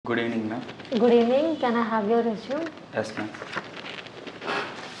Good evening, ma'am. Good evening. Can I have your resume? Yes, ma'am.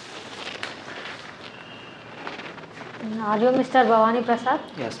 Are you Mr. Bhavani Prasad?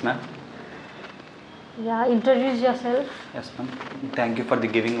 Yes, ma'am. Yeah, introduce yourself. Yes, ma'am. Thank you for the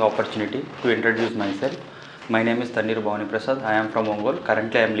giving opportunity to introduce myself. My name is Tanir Bhavani Prasad. I am from Ongole.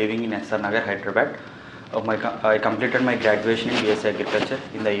 Currently, I am living in SR Nagar, Hyderabad. I completed my graduation in BSc Agriculture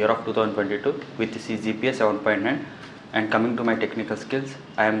in the year of 2022 with CGPA 7.9. And coming to my technical skills,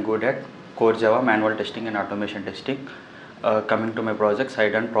 I am good at core Java, manual testing and automation testing. Coming to my projects, I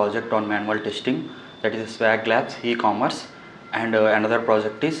done project on manual testing, that is Swag Labs e-commerce, and another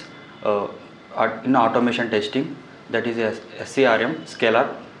project is in automation testing, that is SCRM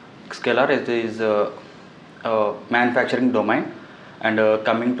Scalar. Scalar is manufacturing domain. And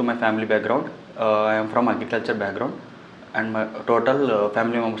coming to my family background, I am from agriculture background, and my total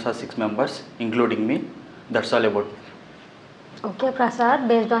family members are 6 members, including me. That's all about me. Okay, Prasad.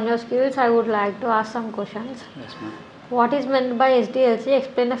 Based on your skills, I would like to ask some questions. Yes, ma'am. What is meant by SDLC?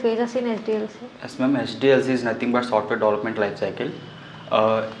 Explain the phases in SDLC. Yes, ma'am. SDLC is nothing but software development life cycle.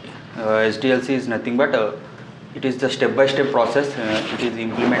 SDLC is nothing but it is the step-by-step process. It is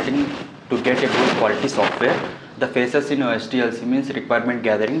implementing to get a good quality software. The phases in SDLC means requirement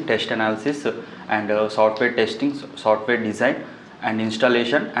gathering, test analysis, and software testing, software design, and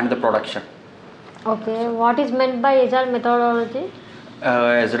installation, and the production. Okay. What is meant by Agile methodology?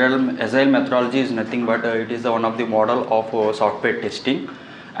 Agile methodology is nothing but it is one of the model of software testing,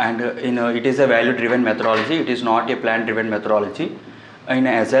 and it is a value driven methodology. It is not a plan driven methodology. In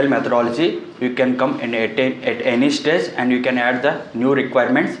Agile methodology, you can come in at any stage and you can add the new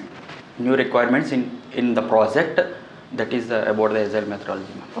requirements in the project. That is about the Agile methodology.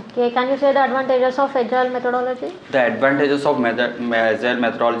 Okay. Can you say the advantages of Agile methodology? The advantages of Agile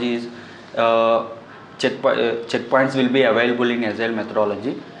methodology is checkpoints will be available in Agile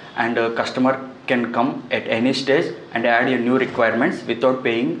methodology, and customer can come at any stage and add a new requirements without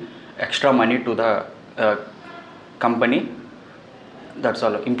paying extra money to the company. That's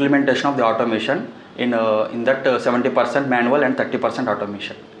all. Implementation of the automation in that 70% manual and 30%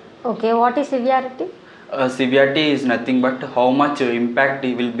 automation. Okay. What is severity? Severity is nothing but how much impact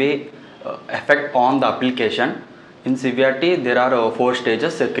it will be effect on the application. In severity, there are 4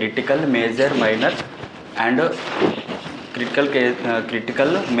 stages: critical, major, minor, and critical,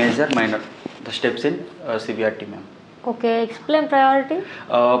 major, minor. The steps in severity, ma'am. Okay. Explain priority.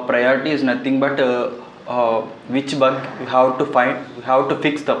 Priority is nothing but which bug you have to find, you have to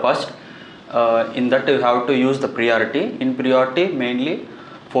fix the first. In that, you have to use the priority. In priority, mainly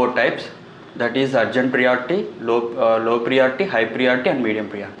 4 types. That is urgent priority, low priority, high priority, and medium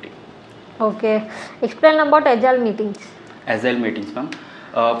priority. Okay. Explain about Agile meetings. Agile meetings, ma'am.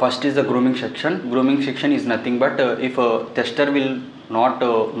 First is the grooming section. Grooming section is nothing but if a tester will not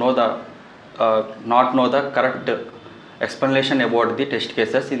know the correct explanation about the test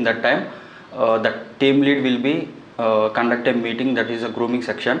cases, in that time the team lead will be conduct a meeting, that is a grooming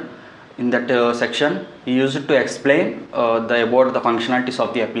section. In that section, he used to explain about the functionalities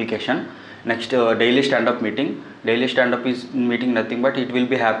of the application. Next, daily stand-up meeting. Daily stand-up is meeting nothing but it will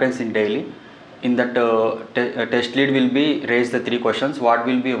be happens in daily. In that test lead will be raise the 3 questions: what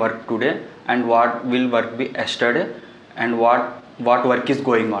will be work today, and what will work be yesterday, and what work is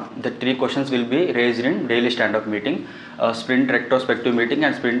going on. The 3 questions will be raised in daily stand-up meeting, sprint retrospective meeting,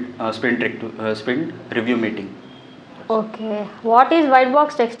 and sprint review meeting. Okay. What is white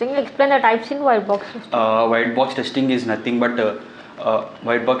box testing? Explain the types in white box testing. White box testing is nothing but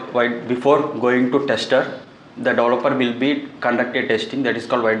before going to tester, the developer will be conduct a testing, that is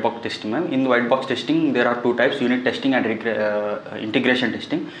called white box testing. In white box testing, there are 2 types: unit testing and integration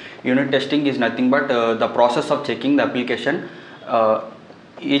testing. Unit testing is nothing but the process of checking the application,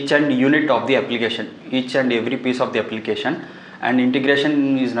 each and unit of the application, each and every piece of the application. And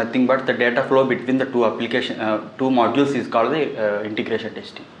integration is nothing but the data flow between the 2 modules is called the integration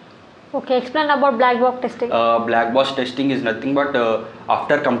testing. Okay. Explain about black box testing. Black box testing is nothing but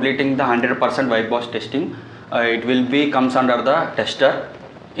after completing the 100% white box testing, it will be comes under the tester.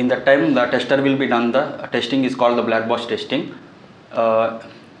 In that time, the tester will be done the testing is called the black box testing.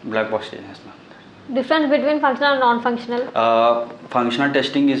 Black box testing. Yes, ma'am. Difference between functional and non-functional. Functional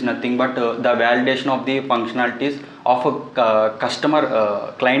testing is nothing but the validation of the functionalities of a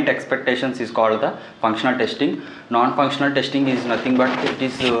customer client expectations is called the functional testing. Non-functional testing is nothing but it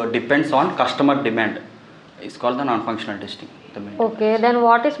is depends on customer demand. It's called the non-functional testing. Okay. Then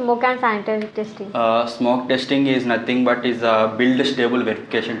what is smoke and sanitary testing? Smoke testing is nothing but is build stable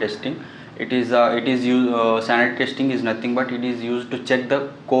verification testing. It is used, sanitary testing is nothing but it is used to check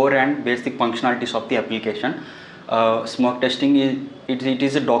the core and basic functionalities of the application. Smoke testing it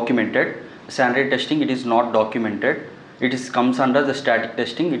is documented. Sanitary testing, it is not documented. It is comes under the static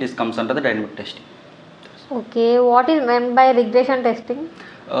testing. It is comes under the dynamic testing. Okay, what is meant by regression testing?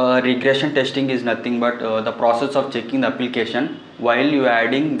 Regression testing is nothing but the process of checking the application while you are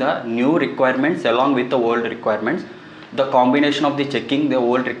adding the new requirements along with the old requirements. The combination of the checking the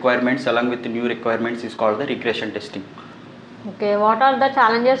old requirements along with the new requirements is called the regression testing. Okay, what are the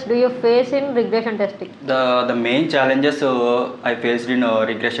challenges do you face in regression testing? The main challenges I faced in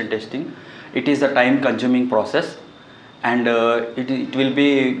regression testing, it is a time consuming process, and it will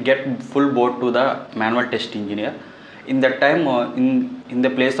be get full board to the manual test engineer. In that time, in the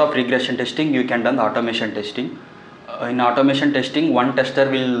place of regression testing, you can done the automation testing. In automation testing, one tester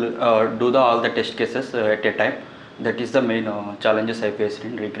will do all the test cases at a time. That is the main challenges I faced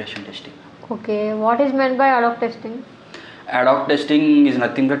in regression testing. Okay, what is meant by ad hoc testing? Ad hoc testing is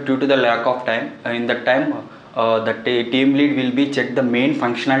nothing but due to the lack of time. In that time, the team lead will be check the main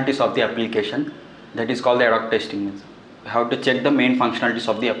functionalities of the application. That is called the ad hoc testing. How to check the main functionalities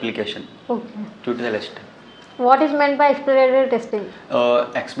of the application. Okay. Due to the less time. What is meant by exploratory testing?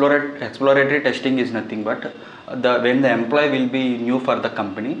 Exploratory testing is nothing but when the employee will be new for the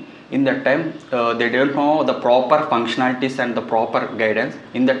company. In that time, they don't know the proper functionalities and the proper guidance.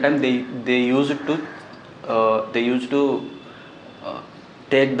 In that time, they used to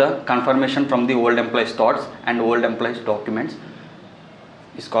take the confirmation from the old employees' thoughts and old employees' documents.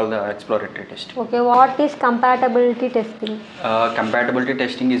 Is called the exploratory testing. Okay, what is compatibility testing? Compatibility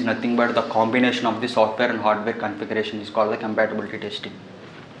testing is nothing but the combination of the software and hardware configuration is called the compatibility testing.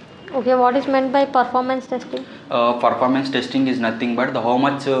 Okay, what is meant by performance testing? Performance testing is nothing but the how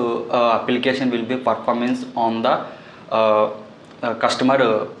much application will be performance on the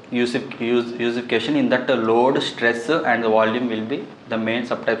customer usification. In that load, stress and the volume will be the main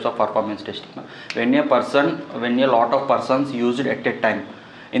subtypes of performance testing. When a lot of persons use it at a time,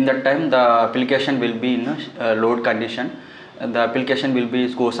 in that time the application will be in a load condition and the application will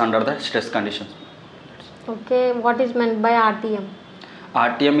be goes under the stress conditions. Okay, what is meant by RTM?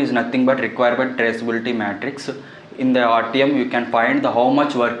 RTM is nothing but requirement traceability matrix. In the RTM you can find the how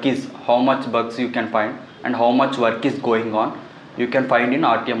much bugs you can find and how much work is going on. You can find in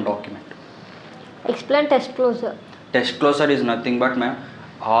RTM document. Explain test closure. Test closure is nothing but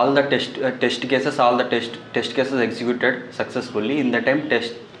all the test cases executed successfully. In the time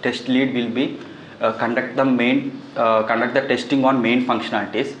test lead will be conduct the testing on main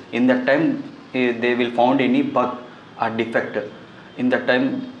functionalities. In that time they will found any bug or defect. In that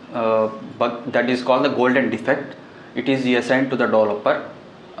time bug that is called the golden defect. It is assigned to the developer.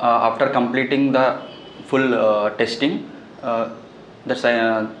 After completing the full testing, the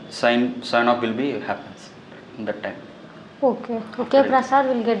sign off will be happens in that time. Okay, Prasad,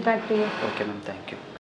 will get back to you. Okay ma'am, thank you.